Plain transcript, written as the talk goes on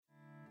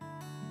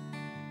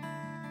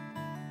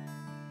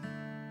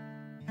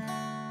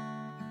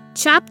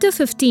Chapter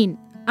 15.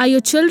 Are your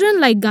children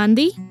like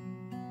Gandhi?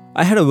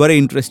 I had a very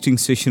interesting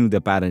session with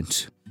the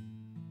parent.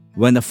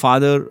 When the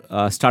father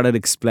started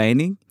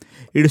explaining,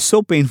 it is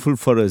so painful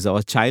for us.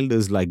 Our child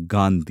is like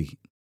Gandhi.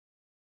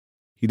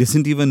 He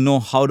doesn't even know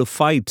how to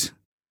fight.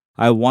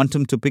 I want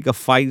him to pick a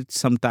fight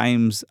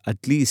sometimes,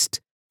 at least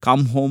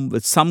come home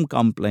with some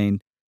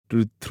complaint,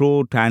 to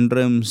throw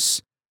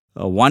tantrums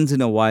once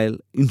in a while.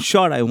 In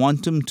short, I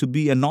want him to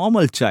be a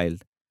normal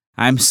child.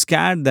 I'm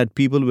scared that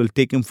people will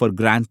take him for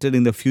granted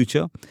in the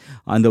future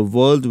and the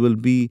world will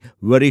be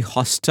very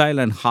hostile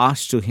and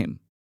harsh to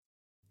him.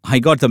 I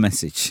got the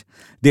message.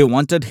 They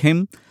wanted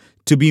him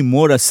to be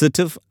more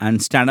assertive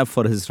and stand up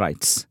for his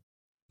rights.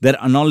 Their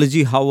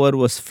analogy, however,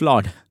 was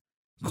flawed.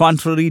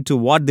 Contrary to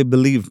what they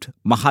believed,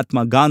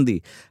 Mahatma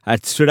Gandhi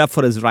had stood up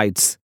for his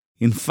rights.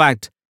 In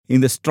fact, in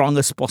the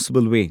strongest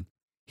possible way.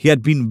 He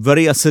had been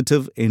very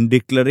assertive in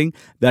declaring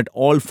that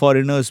all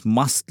foreigners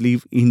must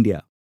leave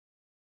India.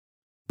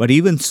 But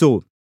even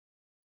so,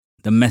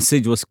 the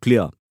message was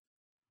clear.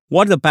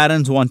 What the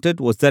parents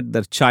wanted was that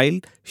their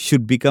child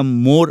should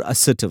become more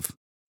assertive.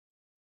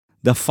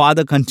 The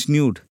father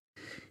continued,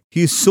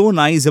 he is so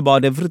nice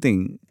about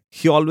everything.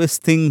 He always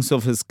thinks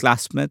of his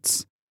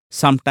classmates.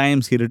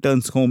 Sometimes he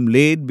returns home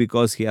late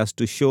because he has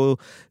to show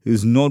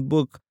his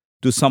notebook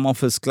to some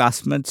of his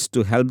classmates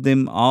to help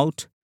them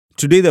out.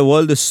 Today, the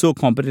world is so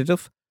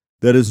competitive,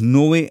 there is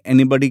no way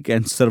anybody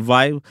can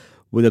survive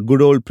with the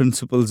good old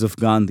principles of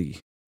Gandhi.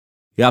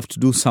 You have to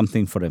do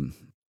something for him.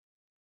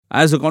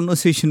 As the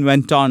conversation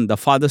went on, the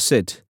father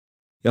said,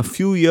 a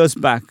few years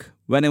back,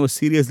 when I was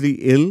seriously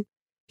ill,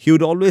 he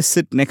would always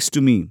sit next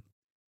to me,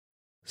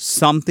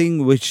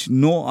 something which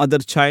no other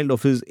child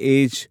of his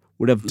age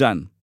would have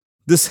done.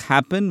 This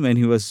happened when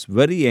he was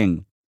very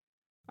young.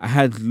 I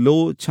had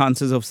low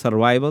chances of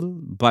survival,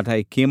 but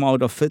I came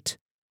out of it.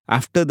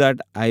 After that,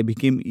 I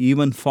became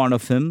even fond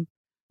of him,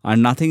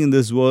 and nothing in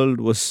this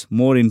world was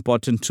more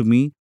important to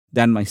me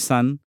than my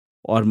son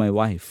or my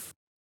wife.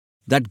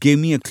 That gave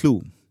me a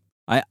clue.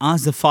 I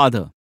asked the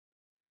father,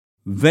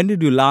 when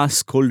did you last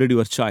scolded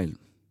your child?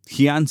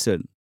 He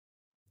answered,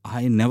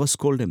 I never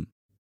scold him.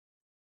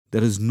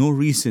 There is no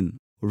reason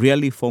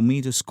really for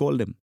me to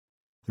scold him.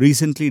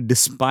 Recently,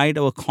 despite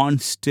our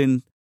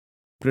constant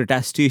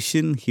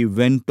protestation, he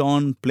went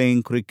on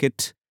playing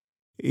cricket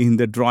in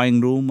the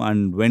drawing room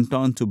and went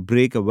on to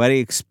break a very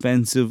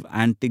expensive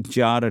antique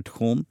jar at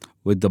home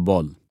with the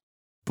ball.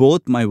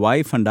 Both my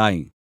wife and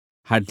I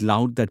had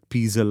loved that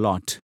piece a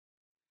lot.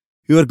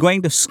 We were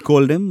going to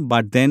scold him,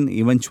 but then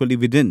eventually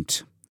we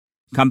didn't.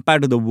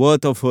 Compared to the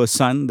worth of her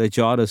son, the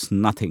jar is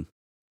nothing.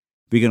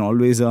 We can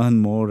always earn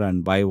more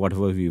and buy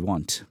whatever we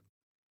want.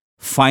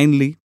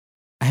 Finally,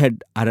 I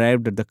had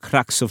arrived at the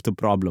crux of the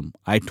problem.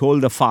 I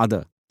told the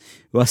father,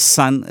 your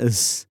son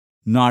is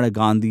not a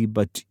Gandhi,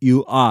 but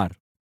you are.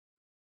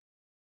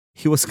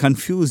 He was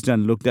confused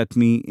and looked at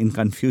me in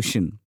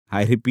confusion.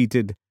 I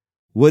repeated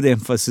with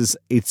emphasis,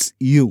 it's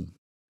you.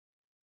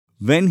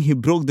 When he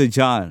broke the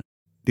jar,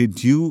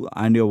 did you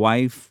and your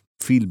wife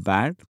feel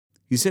bad?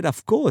 He said,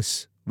 of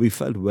course, we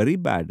felt very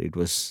bad. It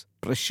was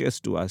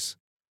precious to us.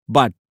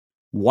 But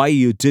why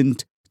you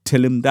didn't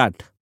tell him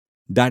that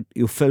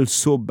you felt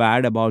so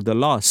bad about the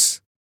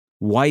loss?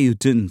 Why you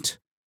didn't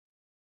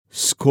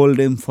scold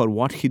him for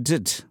what he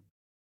did?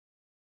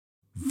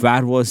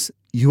 Where was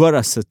your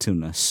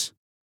assertiveness?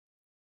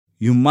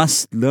 You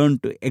must learn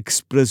to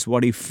express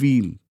what you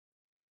feel.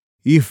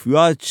 If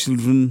your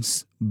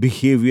children's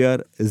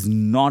behavior is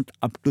not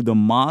up to the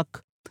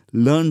mark,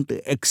 learn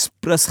to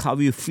express how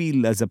you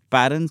feel as a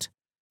parent.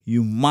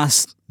 You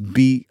must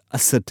be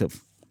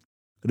assertive.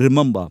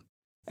 Remember,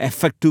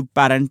 effective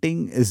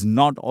parenting is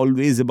not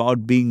always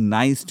about being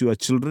nice to your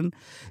children.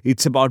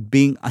 It's about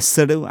being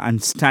assertive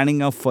and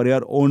standing up for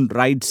your own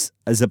rights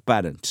as a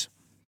parent.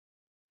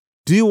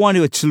 Do you want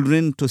your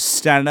children to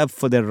stand up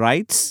for their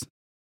rights?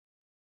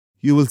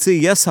 You will say,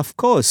 yes, of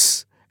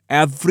course.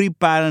 Every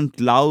parent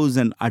loves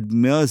and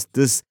admires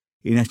this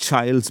in a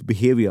child's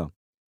behavior.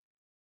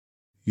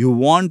 You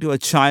want your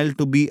child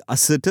to be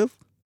assertive?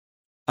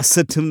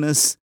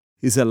 Assertiveness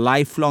is a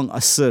lifelong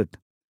assert,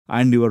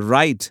 and you are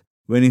right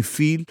when you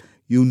feel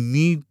you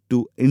need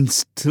to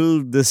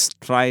instill this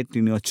trait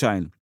in your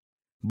child.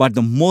 But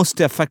the most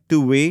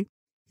effective way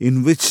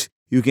in which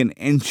you can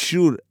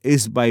ensure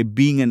is by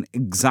being an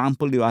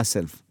example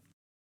yourself.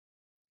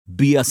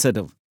 Be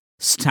assertive.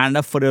 Stand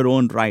up for your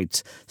own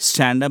rights.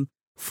 Stand up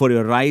for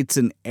your rights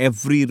in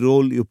every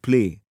role you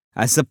play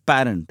as a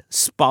parent,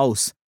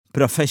 spouse,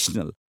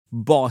 professional,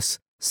 boss,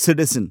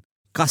 citizen,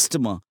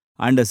 customer,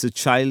 and as a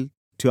child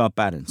to your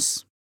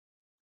parents.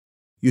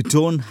 You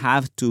don't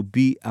have to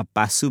be a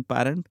passive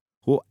parent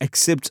who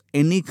accepts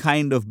any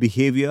kind of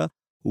behavior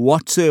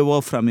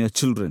whatsoever from your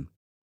children.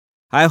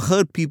 I've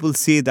heard people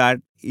say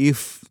that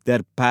if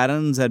their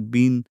parents had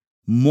been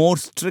more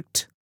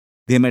strict,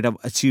 they might have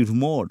achieved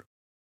more.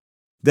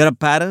 There are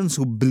parents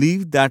who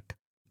believe that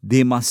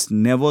they must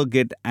never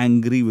get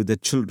angry with their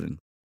children.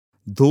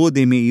 Though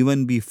they may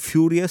even be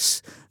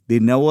furious, they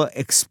never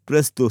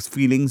express those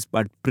feelings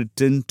but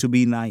pretend to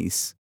be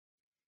nice.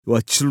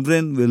 Your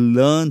children will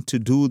learn to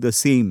do the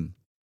same.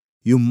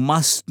 You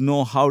must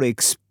know how to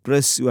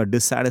express your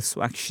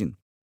dissatisfaction.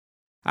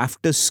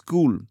 After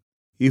school,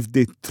 if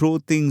they throw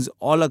things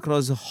all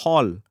across the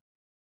hall,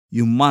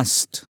 you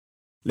must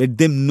let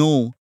them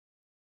know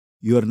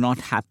you are not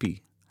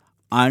happy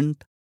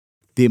and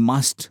they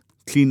must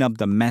clean up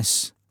the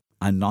mess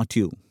and not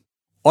you.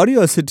 Are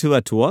you assertive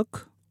at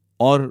work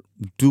or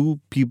do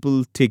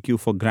people take you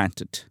for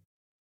granted?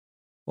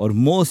 Or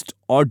most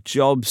odd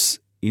jobs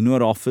in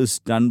your office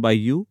done by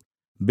you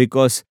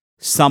because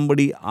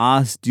somebody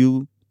asked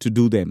you to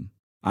do them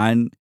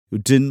and you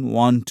didn't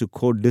want to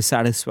quote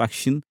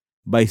dissatisfaction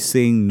by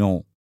saying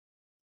no.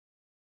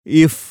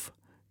 If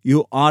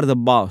you are the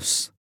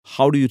boss,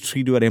 how do you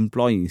treat your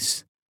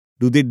employees?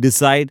 Do they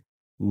decide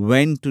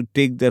when to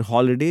take their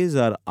holidays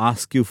or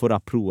ask you for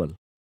approval?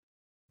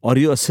 Are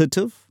you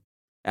assertive?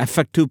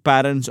 Effective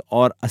parents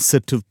or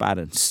assertive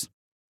parents?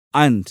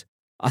 And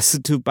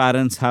assertive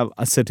parents have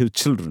assertive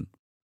children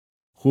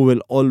who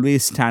will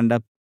always stand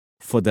up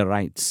for their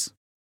rights.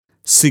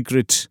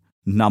 Secret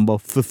number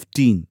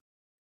 15.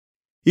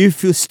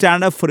 If you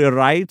stand up for your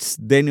rights,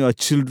 then your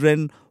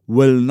children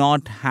will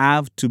not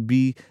have to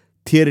be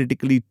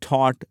theoretically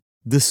taught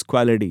this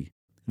quality.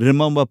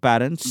 Remember,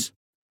 parents,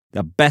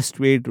 the best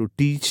way to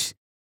teach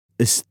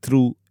is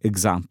through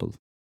example.